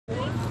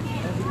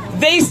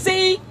They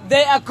say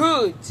they are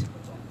good.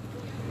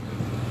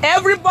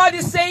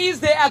 Everybody says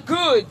they are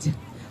good.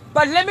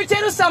 But let me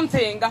tell you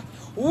something.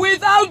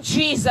 Without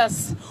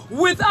Jesus,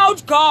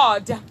 without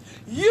God,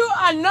 you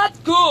are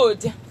not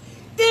good.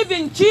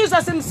 Even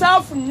Jesus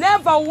himself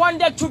never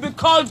wanted to be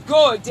called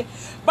good.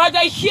 But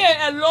I hear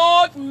a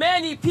lot,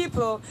 many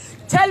people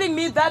telling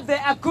me that they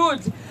are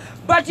good.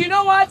 But you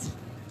know what?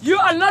 You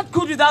are not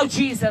good without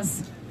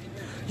Jesus.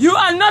 You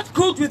are not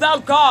good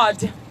without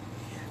God.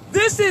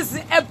 This is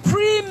a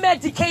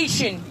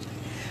pre-medication.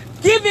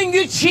 Giving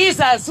you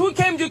Jesus, who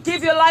came to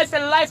give you life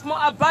and life more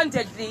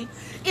abundantly,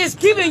 is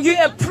giving you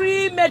a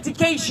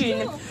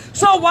pre-medication.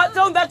 So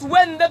that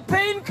when the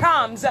pain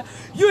comes,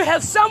 you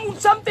have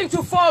something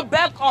to fall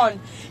back on.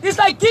 It's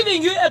like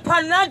giving you a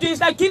Panadol,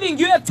 it's like giving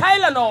you a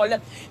Tylenol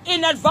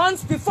in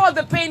advance before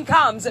the pain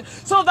comes.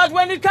 So that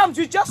when it comes,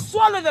 you just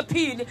swallow the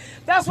pill.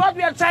 That's what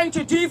we are trying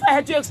to do, if I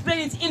had to explain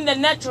it in the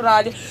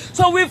natural.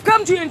 So we've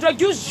come to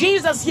introduce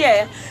Jesus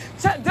here,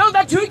 so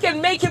that you can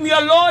make him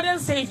your Lord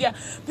and Savior.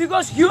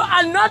 Because you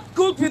are not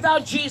good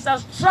without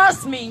Jesus.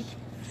 Trust me.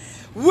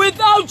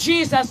 Without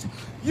Jesus,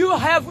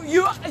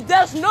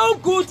 there's no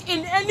good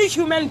in any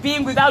human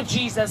being without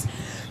Jesus.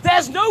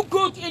 There's no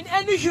good in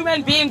any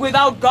human being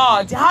without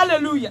God.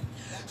 Hallelujah.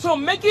 So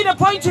make it a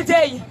point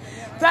today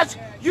that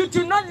you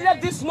do not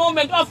let this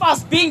moment of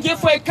us being here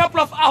for a couple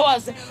of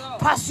hours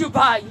pass you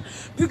by.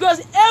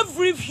 Because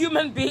every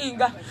human being,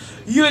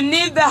 you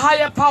need the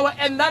higher power,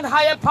 and that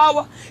higher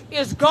power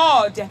is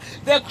God,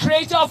 the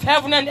creator of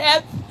heaven and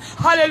earth.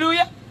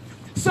 Hallelujah.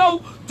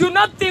 So do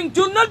not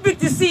be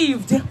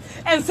deceived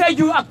and say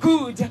you are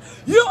good.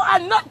 You are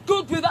not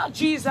good without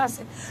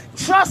Jesus.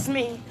 Trust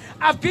me,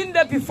 I've been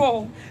there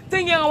before,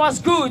 thinking I was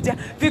good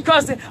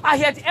because I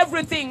had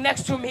everything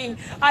next to me.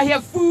 I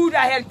have food,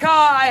 I had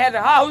car, I had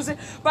a house.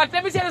 But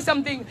let me tell you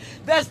something.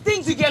 There's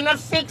things you cannot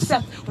fix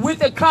with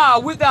the car,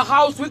 with the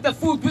house, with the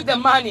food, with the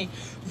money.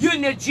 You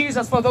need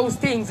Jesus for those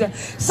things.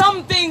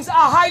 Some things are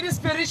highly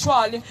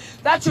spiritual,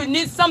 that you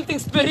need something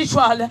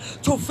spiritual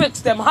to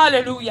fix them.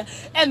 Hallelujah.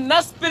 And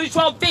that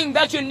spiritual thing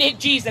that you need,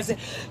 Jesus.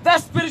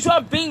 That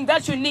spiritual being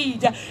that you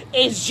need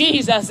is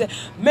Jesus.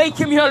 Make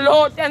him your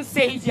Lord and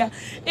Savior.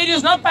 It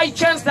is not by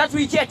chance that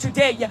we're here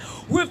today.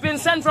 We've been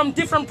sent from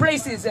different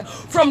places,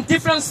 from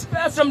different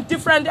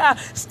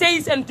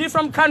states and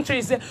different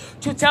countries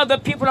to tell the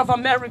people of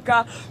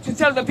America, to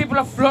tell the people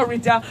of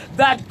Florida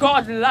that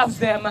God loves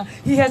them.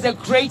 He has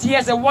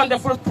a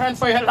wonderful plan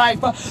for your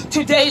life.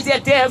 Today is your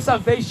day of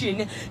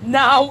salvation.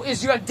 Now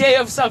is your day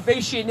of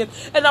salvation.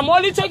 And I'm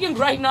only talking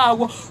right now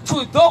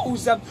to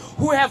those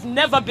who have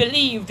never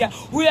believed,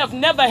 who have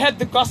never heard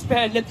the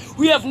gospel,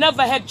 who have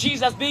never had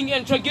Jesus being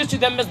introduced to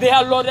them as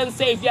their Lord and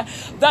Savior,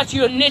 that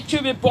you need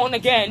to be born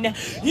again.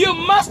 You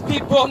must be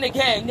born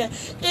again.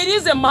 It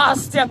is a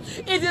must.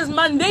 It is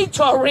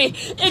mandatory.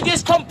 It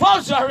is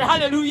compulsory.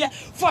 Hallelujah.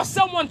 For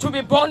someone to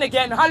be born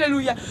again.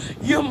 Hallelujah.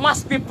 You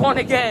must be born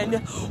again.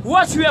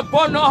 What you were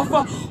born of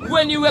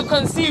when you were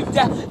conceived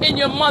in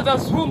your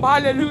mother's womb.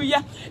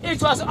 Hallelujah.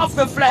 It was of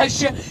the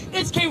flesh.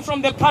 It came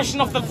from the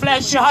passion of the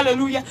flesh.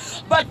 Hallelujah.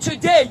 But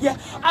today,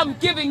 I'm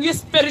giving you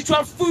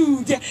spiritual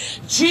food.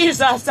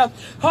 Jesus,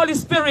 Holy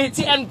Spirit,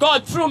 and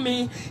God through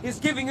me is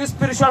giving you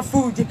spiritual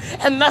food.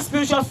 And that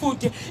spiritual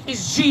food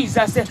is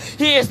Jesus.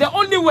 He is the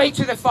only way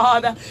to the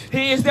Father.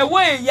 He is the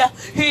way.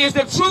 He is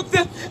the truth.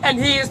 And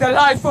He is the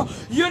life.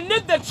 You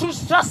need the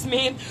truth, trust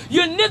me.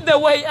 You need the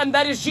way, and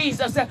that is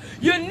Jesus.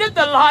 You need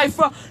the life,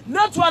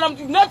 not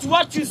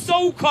what you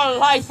so-called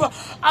life.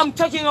 I'm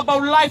talking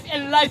about life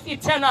and life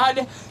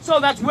eternal, so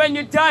that when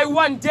you die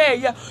one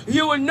day,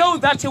 you will know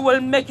that you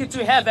will make it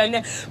to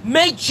heaven.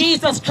 Make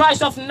Jesus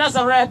Christ of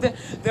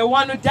Nazareth, the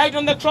one who died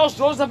on the cross,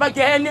 rose up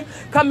again,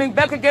 coming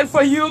back again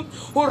for you,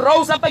 who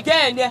rose up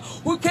again,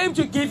 who came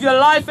to give you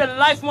life and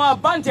life more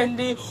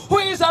abundantly, who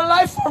is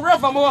alive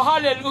forevermore.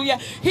 Hallelujah.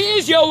 He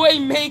is your way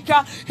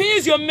maker. He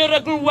is your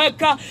miracle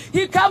worker.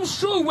 He comes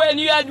through when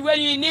you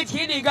need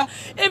healing.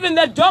 Even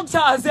the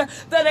doctors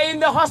that are in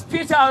the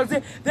hospitals,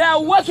 they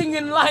are working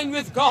in line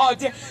with God.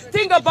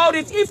 Think about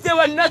it. If they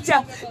were not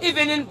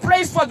even in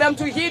place for them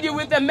to heal you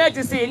with the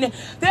medicine,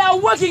 they are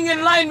working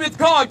in line with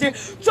God.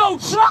 So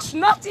trust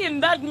not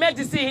in that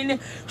medicine,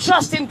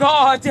 trust in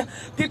God.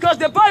 Because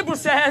the Bible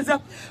says,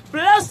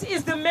 blessed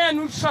is the man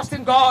who trusts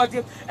in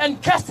God,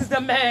 and cursed is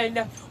the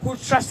man who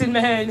trusts in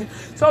man.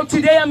 So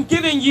today I'm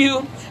giving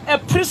you a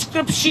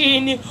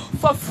prescription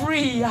for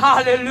free.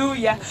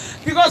 Hallelujah.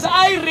 Because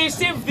I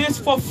received this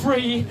for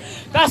free.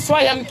 That's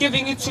why I'm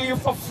giving it to you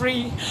for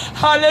free.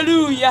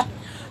 Hallelujah.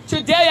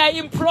 Today I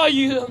implore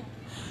you,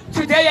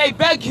 today I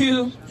beg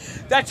you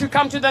that you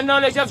come to the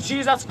knowledge of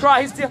Jesus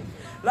Christ.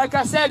 Like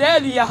I said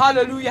earlier,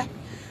 hallelujah,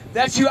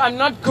 that you are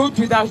not good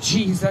without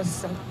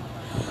Jesus.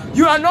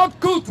 You are not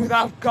good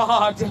without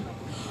God.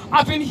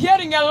 I've been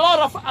hearing a lot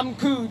of I'm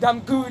good, I'm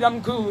good,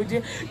 I'm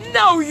good.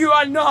 No, you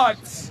are not.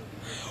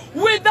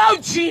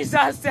 Without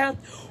Jesus,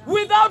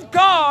 without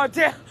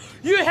God,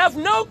 You have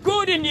no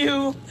good in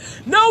you.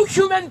 No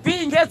human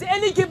being has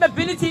any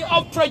capability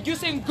of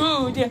producing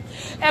good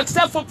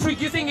except for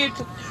producing it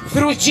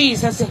through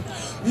Jesus.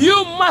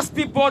 You must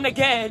be born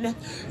again.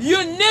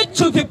 You need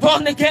to be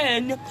born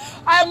again.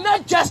 I am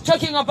not just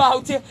talking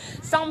about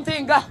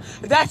something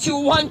that you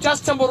want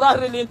just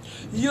temporarily.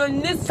 You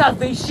need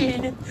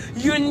salvation.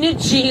 You need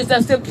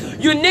Jesus.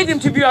 You need Him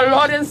to be your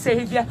Lord and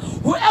Savior.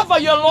 Whoever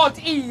your Lord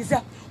is,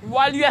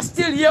 while you are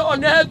still here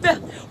on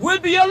earth, will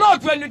be your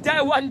Lord when you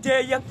die one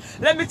day.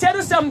 Let me tell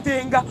you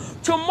something.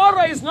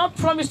 Tomorrow is not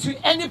promised to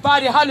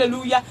anybody.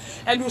 Hallelujah.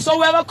 And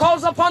whosoever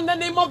calls upon the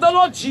name of the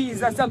Lord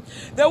Jesus,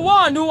 the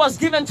one who was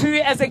given to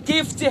you as a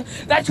gift,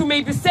 that you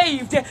may be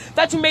saved,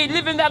 that you may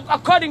live in that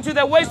according to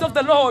the ways of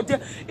the Lord,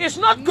 is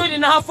not good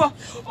enough.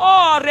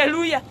 Oh,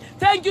 hallelujah.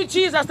 Thank you,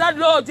 Jesus, that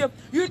Lord,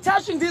 you're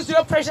touching these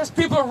your precious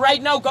people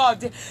right now,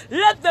 God.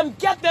 Let them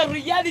get the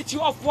reality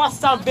of what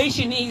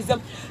salvation is.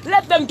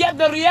 Let them get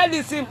the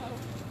reality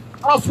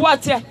of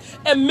what a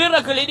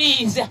miracle it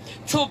is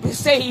to be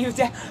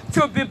saved,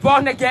 to be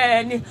born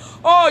again.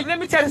 Oh, let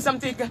me tell you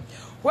something.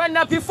 When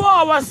before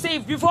I was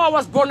saved, before I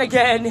was born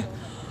again,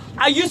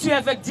 I used to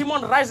have a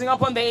demon rising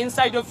up on the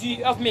inside of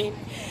me,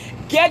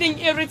 getting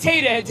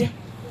irritated,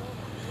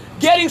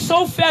 getting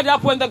so fed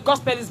up when the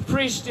gospel is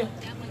preached,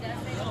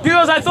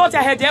 because I thought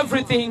I had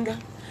everything,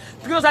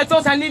 because I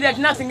thought I needed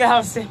nothing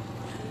else.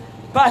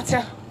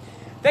 But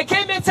there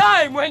came a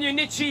time when you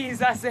need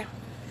Jesus.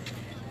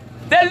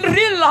 The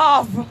real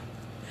love,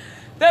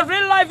 the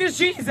real life is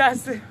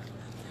Jesus.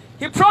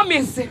 He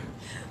promised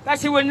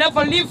that He will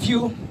never leave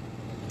you.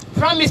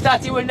 Promised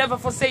that He will never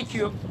forsake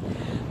you.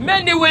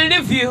 Many will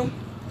leave you.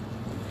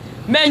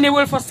 Many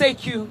will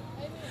forsake you.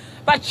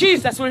 But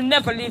Jesus will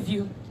never leave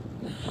you.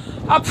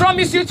 I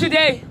promise you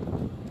today,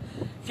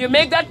 if you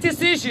make that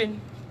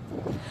decision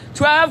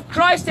to have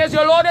Christ as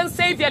your Lord and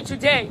Savior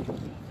today,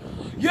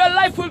 your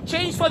life will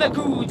change for the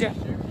good.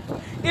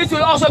 It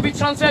will also be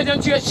transferred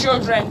into your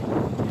children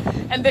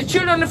and the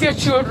children of your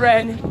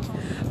children.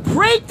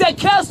 Break the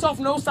curse of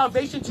no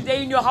salvation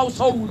today in your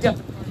household,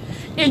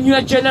 in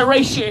your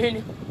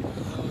generation,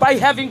 by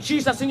having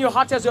Jesus in your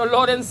heart as your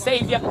Lord and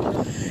Savior.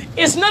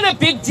 It's not a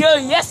big deal.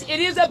 Yes, it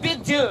is a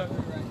big deal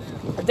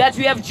that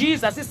we have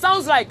Jesus. It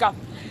sounds like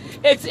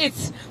it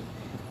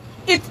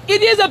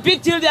is a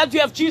big deal that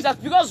you have Jesus,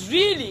 because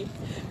really,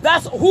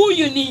 that's who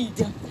you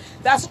need.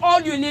 That's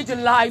all you need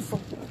in life.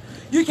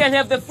 You can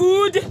have the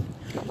food,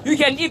 you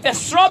can eat the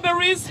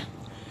strawberries,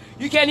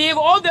 you can eat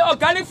all the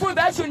organic food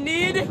that you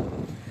need.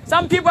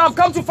 Some people have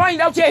come to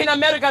find out here in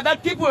America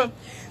that people,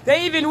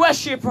 they even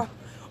worship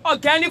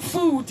organic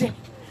food.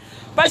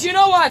 But you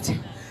know what?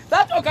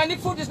 That organic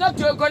food is not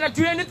going to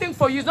do anything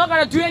for you. It's not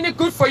going to do any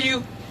good for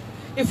you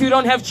if you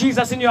don't have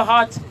Jesus in your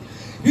heart.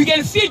 You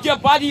can feed your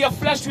body, your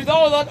flesh with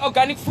all that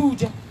organic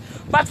food.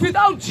 But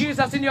without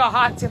Jesus in your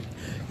heart,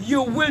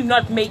 you will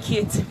not make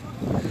it.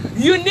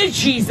 You need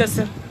Jesus.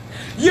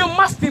 You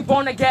must be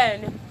born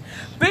again.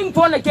 Being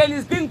born again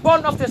is being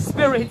born of the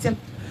Spirit.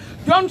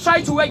 Don't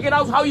try to work it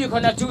out how you're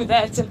going to do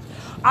that.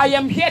 I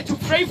am here to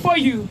pray for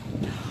you.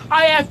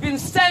 I have been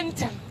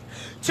sent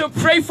to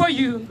pray for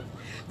you,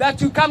 that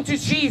you come to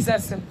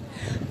Jesus.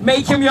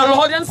 Make Him your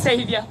Lord and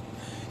Savior.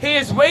 He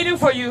is waiting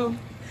for you.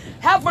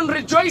 Heaven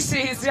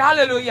rejoices,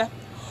 hallelujah,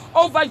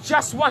 over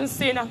just one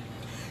sinner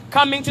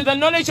coming to the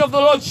knowledge of the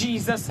Lord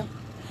Jesus.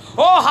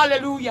 Oh,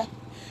 hallelujah.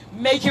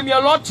 Make Him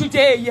your Lord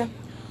today.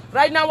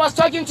 Right now I was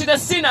talking to the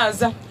sinners,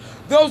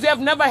 those who have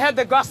never heard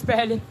the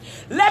gospel.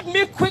 Let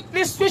me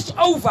quickly switch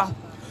over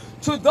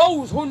to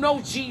those who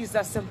know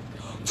Jesus,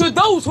 to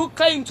those who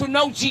claim to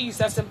know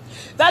Jesus,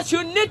 that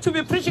you need to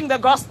be preaching the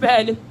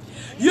gospel.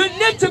 You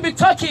need to be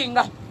talking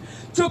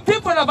to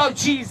people about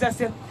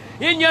Jesus.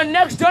 In your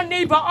next door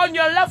neighbor, on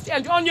your left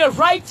and on your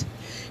right,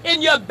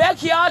 in your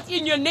backyard,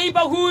 in your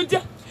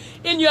neighborhood,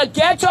 in your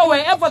ghetto,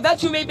 wherever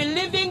that you may be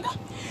living,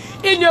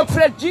 in your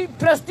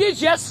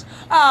prestigious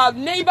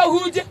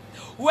neighborhood,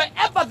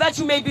 wherever that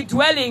you may be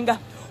dwelling,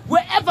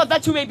 wherever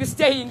that you may be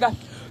staying,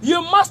 you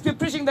must be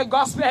preaching the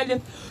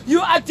gospel.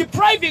 You are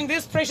depriving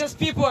these precious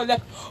people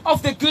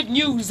of the good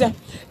news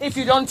if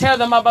you don't tell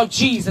them about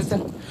Jesus.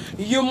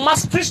 You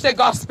must preach the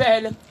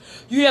gospel.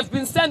 You have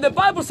been sent. The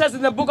Bible says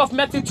in the book of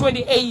Matthew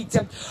 28,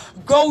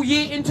 go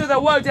ye into the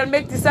world and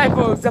make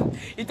disciples.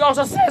 It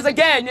also says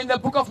again in the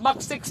book of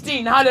Mark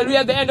 16,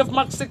 hallelujah, the end of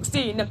Mark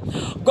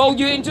 16, go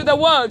ye into the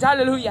world,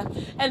 hallelujah,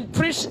 and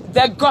preach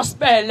the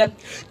gospel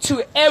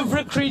to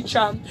every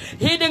creature,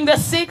 healing the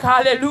sick,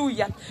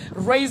 hallelujah,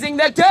 raising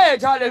the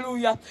dead,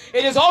 hallelujah.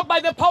 It is all by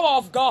the power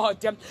of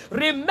God.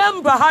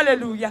 Remember,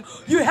 hallelujah,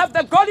 you have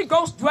the Holy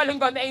Ghost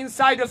dwelling on the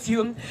inside of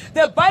you.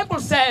 The Bible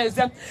says,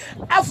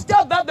 after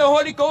that the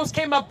Holy Ghost came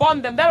came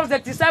upon them. That was the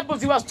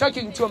disciples he was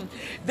talking to.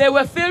 They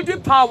were filled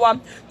with power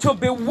to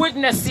be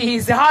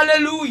witnesses.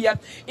 Hallelujah.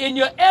 In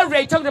your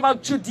area, he talked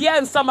about Judea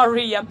and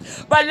Samaria.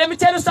 But let me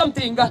tell you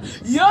something.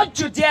 Your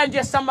Judea and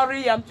your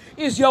Samaria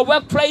is your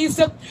workplace,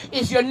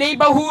 is your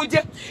neighborhood,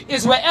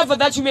 is wherever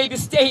that you may be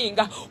staying,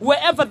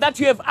 wherever that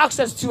you have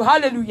access to.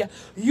 Hallelujah.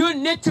 You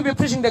need to be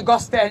preaching the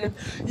gospel.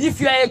 If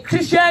you are a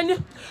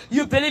Christian,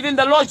 you believe in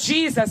the Lord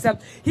Jesus.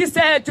 He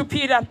said to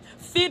Peter,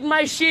 feed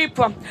my sheep.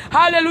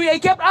 Hallelujah. He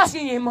kept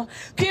asking him,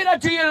 Peter,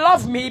 do you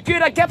love me?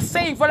 Peter kept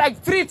saying for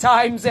like 3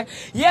 times,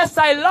 yes,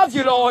 I love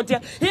you, Lord.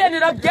 He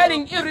ended up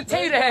getting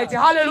irritated.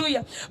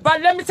 Hallelujah. But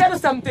let me tell you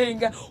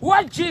something.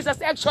 What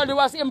Jesus actually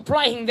was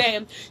implying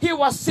there, he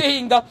was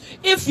saying,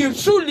 if you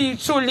truly,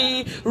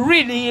 truly,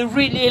 really,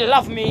 really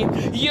love me,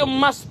 you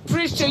must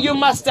preach, you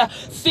must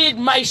feed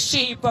my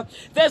sheep.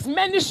 There's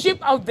many sheep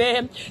out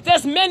there.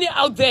 There's many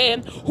out there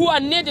who are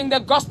needing the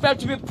gospel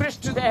to be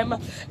preached to them.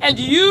 And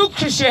you,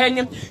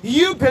 Christian,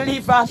 you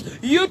believer,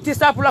 you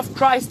disciple of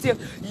Christ,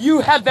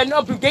 you have an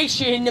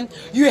obligation,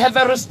 you have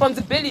a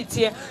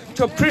responsibility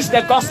to preach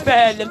the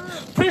gospel.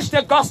 Preach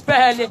the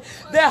gospel.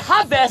 The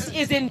harvest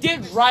is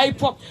indeed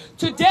ripe.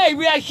 Today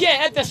we are here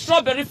at the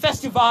Strawberry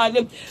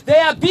Festival. They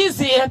are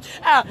busy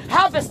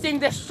harvesting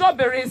the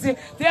strawberries.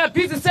 They are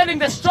busy selling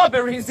the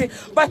strawberries.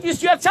 But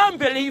it's your time,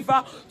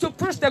 believer, to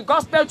preach the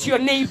gospel to your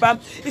neighbor.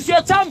 It's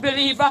your time,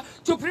 believer,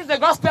 to preach the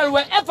gospel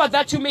wherever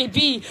that you may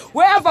be.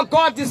 Wherever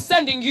God is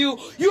sending you.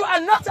 You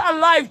are not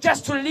alive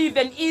just to live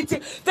and eat.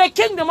 The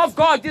kingdom of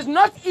God is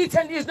not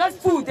eaten, is not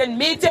food and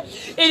meat.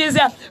 It is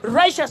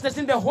righteousness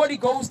in the Holy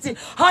Ghost.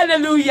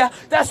 Hallelujah.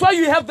 That's why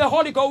you have the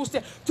Holy Ghost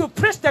to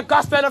preach the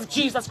gospel of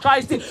Jesus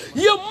Christ.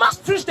 You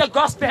must preach the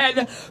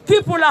gospel.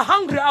 People are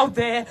hungry out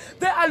there.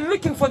 They are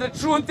looking for the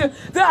truth.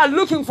 They are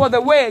looking for the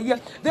way.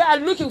 They are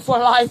looking for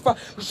life.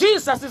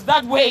 Jesus is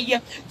that way.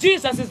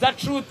 Jesus is that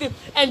truth.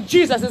 And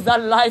Jesus is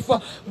that life.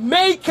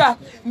 Make a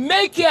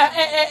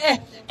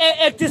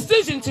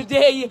decision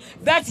today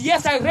that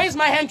yes, I raise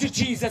my hand to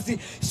Jesus.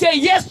 Say,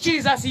 yes,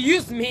 Jesus,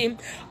 use me.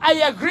 I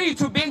agree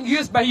to being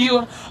used by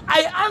you.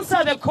 I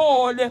answer the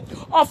call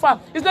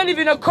of, it's not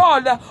even a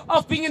call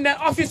of being in the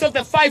office of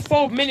the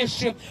fivefold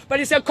ministry, but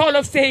it's a call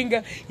of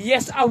saying,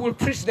 yes, I will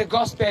preach the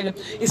gospel.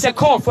 It's a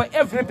call for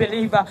every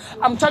believer.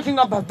 I'm talking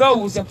about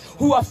those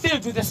who are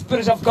filled with the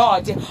Spirit of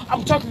God.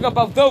 I'm talking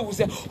about those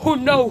who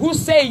know, who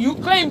say, you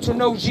claim to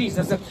know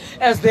Jesus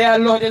as their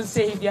Lord and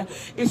Savior.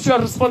 It's your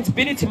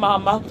responsibility,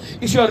 mama.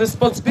 It's your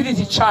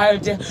responsibility,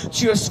 child,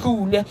 to your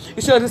school.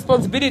 It's your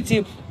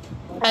responsibility,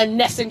 a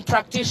nursing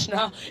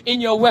practitioner in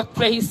your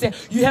workplace.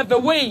 You have the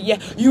way.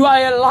 You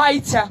are a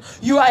light.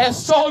 You are a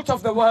salt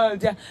of the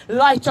world.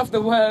 Light of the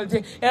world.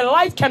 A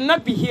light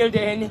cannot be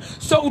hidden.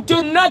 So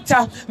do not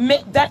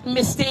make that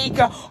mistake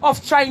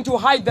of trying to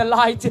hide the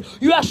light.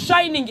 You are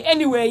shining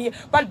anyway.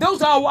 But those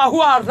who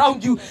are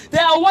around you, they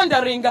are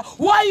wondering,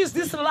 why is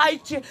this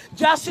light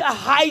just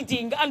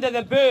hiding under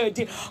the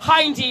bed,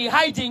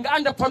 hiding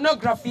under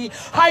pornography,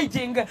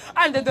 hiding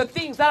under the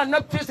things that are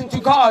not pleasing to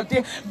God?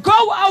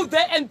 Go out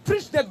there and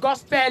preach the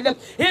gospel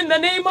in the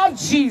name of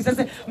Jesus.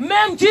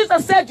 Ma'am,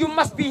 Jesus said you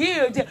must be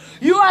healed.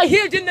 You are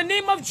healed in the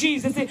name of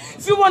Jesus.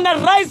 If you want to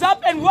rise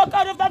up and walk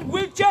out of that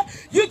wheelchair,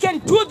 you can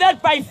do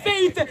that by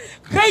faith.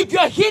 Create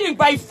your healing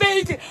by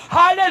faith.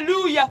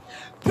 Hallelujah.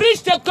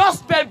 Preach the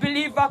gospel,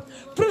 believer.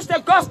 Preach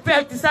the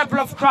gospel, disciple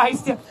of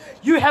Christ.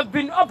 You have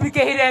been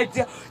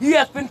obligated. You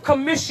have been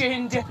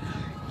commissioned.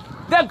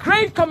 The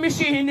Great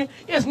Commission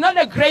is not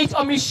a great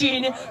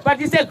omission, but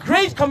it's a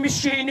great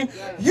commission.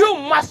 You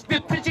must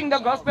be preaching the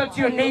gospel to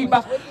your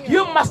neighbor.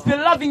 You must be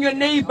loving your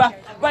neighbor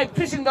by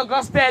preaching the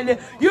gospel.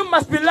 You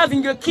must be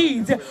loving your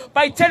kids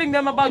by telling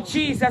them about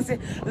Jesus.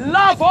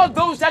 Love all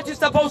those that you're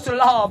supposed to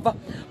love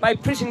by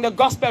preaching the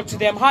gospel to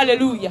them.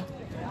 Hallelujah.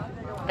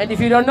 And if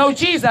you don't know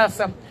Jesus,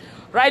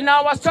 right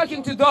now I was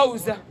talking to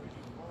those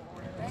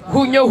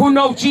who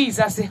know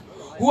Jesus,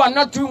 who are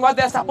not doing what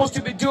they're supposed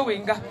to be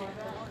doing,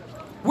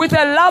 with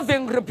a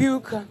loving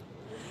rebuke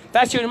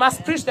that you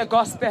must preach the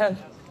gospel.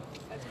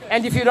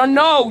 And if you don't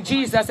know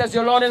Jesus as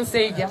your Lord and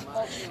Savior,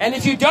 and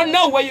if you don't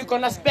know where you're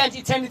going to spend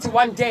eternity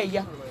one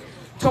day,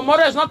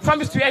 tomorrow is not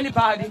promised to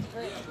anybody.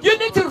 You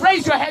need to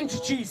raise your hand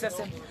to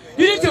Jesus.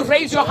 You need to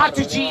raise your heart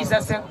to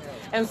Jesus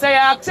and say,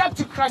 I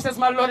accept Christ as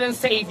my Lord and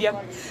Savior.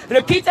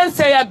 Repeat and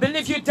say, I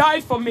believe you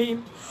died for me.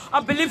 I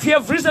believe you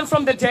have risen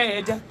from the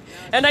dead.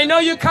 And I know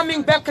you're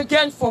coming back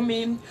again for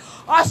me.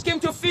 Ask him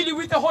to fill you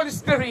with the Holy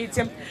Spirit,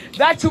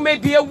 that you may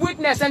be a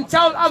witness and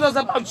tell others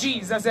about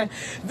Jesus.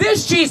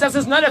 This Jesus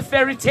is not a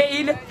fairy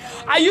tale.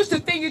 I used to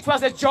think it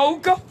was a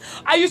joke.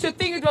 I used to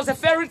think it was a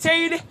fairy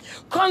tale.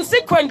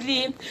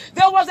 Consequently,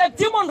 there was a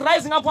demon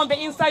rising up on the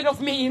inside of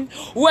me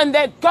when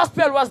the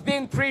gospel was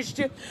being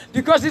preached,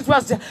 because it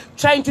was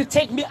trying to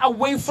take me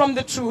away from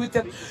the truth.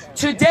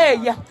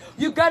 Today,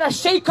 you gotta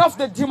shake off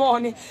the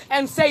demon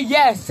and say,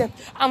 yes,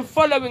 I'm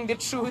following the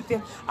truth.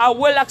 truth, I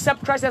will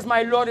accept Christ as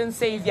my Lord and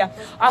Savior.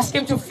 Ask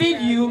Him to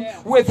fill you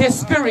with His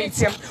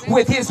Spirit,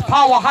 with His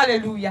power.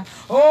 Hallelujah.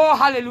 Oh,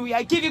 hallelujah.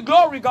 I give you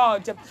glory,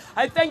 God.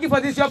 I thank you for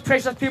this, your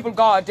precious people,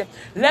 God.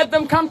 Let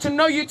them come to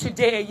know you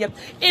today.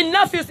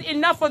 Enough is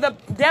enough for the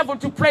devil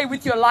to play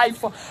with your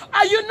life.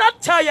 Are you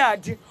not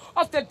tired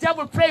of the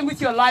devil playing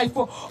with your life,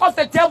 of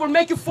the devil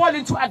make you fall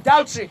into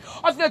adultery,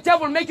 of the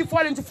devil make you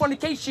fall into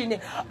fornication?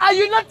 Are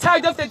you not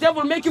tired of the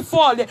devil make you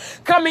fall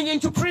coming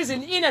into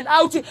prison, in and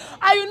out?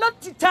 Are you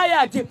not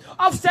tired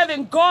of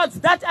serving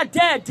gods that are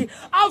dead?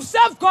 I've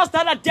served gods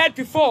that are dead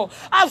before.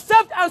 I've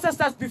served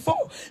ancestors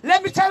before.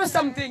 Let me tell you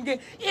something.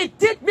 It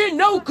did me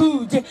no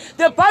good.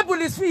 The Bible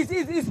is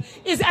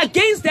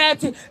against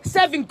that,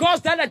 serving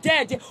gods that are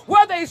dead.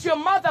 Whether it's your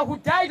mother who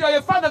died or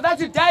your father that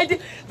you died,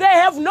 they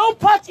have no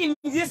part in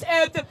this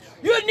earth.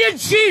 You need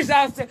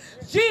Jesus.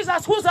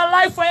 Jesus who's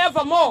alive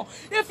forevermore.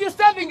 If you're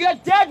serving your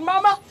dead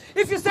mama,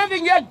 if you're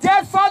serving your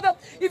dead father,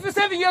 if you're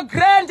serving your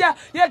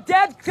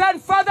dead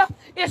grandfather,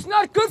 it's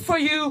not good for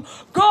you.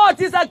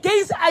 God is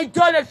against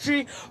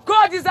idolatry.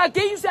 God is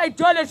against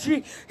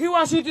idolatry. He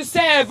wants you to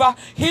serve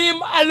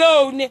Him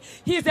alone.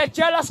 He's a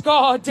jealous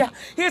God.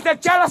 He's a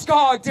jealous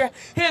God.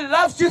 He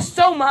loves you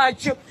so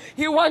much.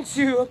 He wants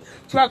you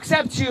to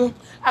accept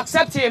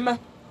Him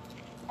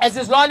as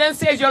His Lord and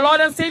Savior, your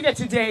Lord and Savior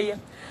today.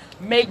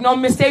 Make no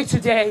mistake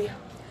today.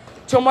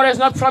 Tomorrow is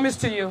not promised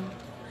to you.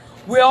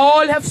 We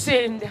all have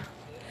sinned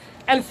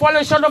and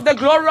fallen short of the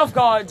glory of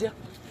God.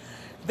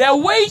 The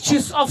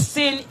wages of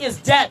sin is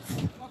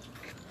death.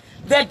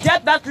 The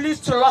death that leads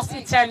to lost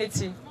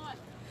eternity.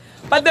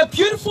 But the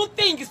beautiful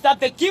thing is that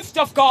the gift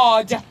of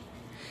God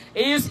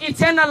is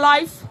eternal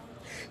life.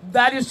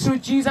 That is through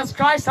Jesus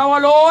Christ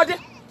our Lord.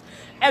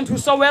 And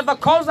whosoever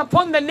calls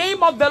upon the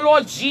name of the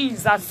Lord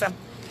Jesus.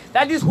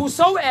 That is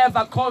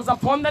whosoever calls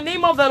upon the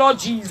name of the Lord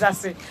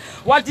Jesus.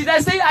 What did I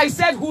say? I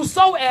said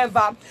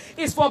whosoever.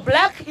 Is for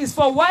black, is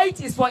for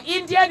white, is for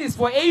Indian, is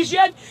for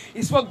Asian,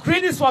 is for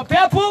green, is for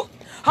purple.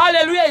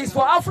 Hallelujah. Is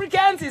for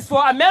Africans, is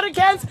for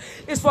Americans,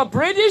 is for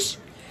British.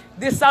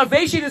 The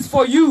salvation is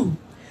for you.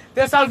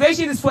 The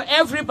salvation is for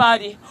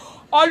everybody.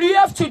 All you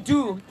have to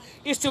do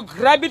is to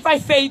grab it by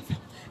faith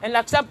and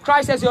accept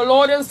Christ as your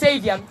Lord and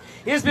Savior.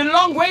 He's been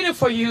long waiting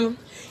for you.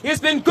 He's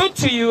been good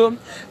to you.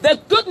 The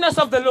goodness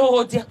of the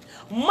Lord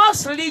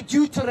must lead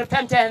you to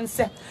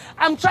repentance.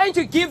 I'm trying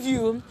to give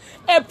you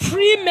a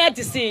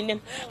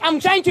pre-medicine.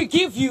 I'm trying to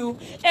give you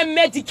a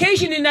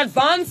medication in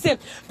advance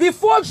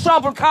before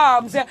trouble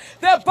comes.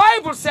 The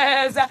Bible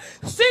says,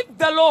 seek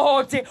the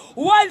Lord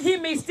while He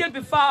may still be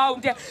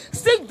found.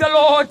 Seek the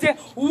Lord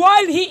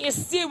while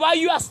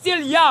you are still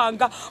young.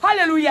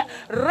 Hallelujah.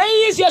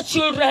 Raise your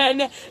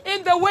children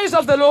in the ways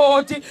of the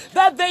Lord,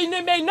 that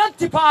they may not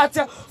depart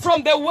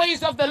from the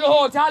ways of the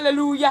Lord.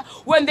 Hallelujah.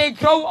 When they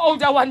grow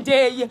older one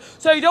day.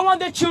 So you don't want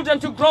the children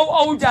to grow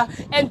older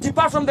and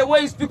depart from the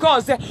ways,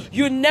 because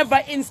you never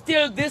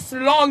instilled this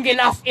long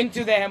enough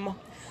into them.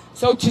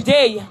 So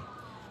today,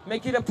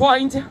 make it a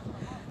point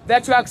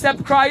that you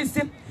accept Christ.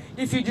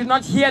 If you do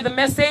not hear the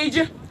message,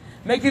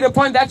 make it a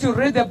point that you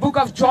read the book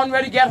of John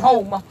when you get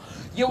home.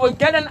 You will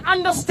get an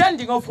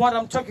understanding of what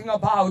I'm talking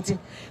about.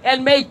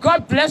 And may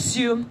God bless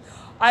you.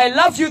 I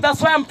love you.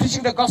 That's why I'm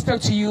preaching the gospel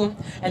to you.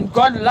 And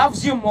God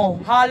loves you more.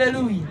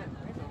 Hallelujah.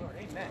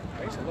 Amen.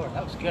 Praise the Lord.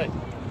 That was good.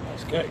 That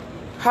was good.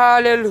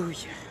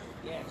 Hallelujah.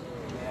 Yeah.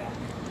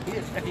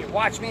 If you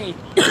watch me,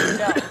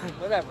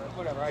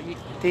 whatever. You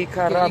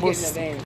get in the vein.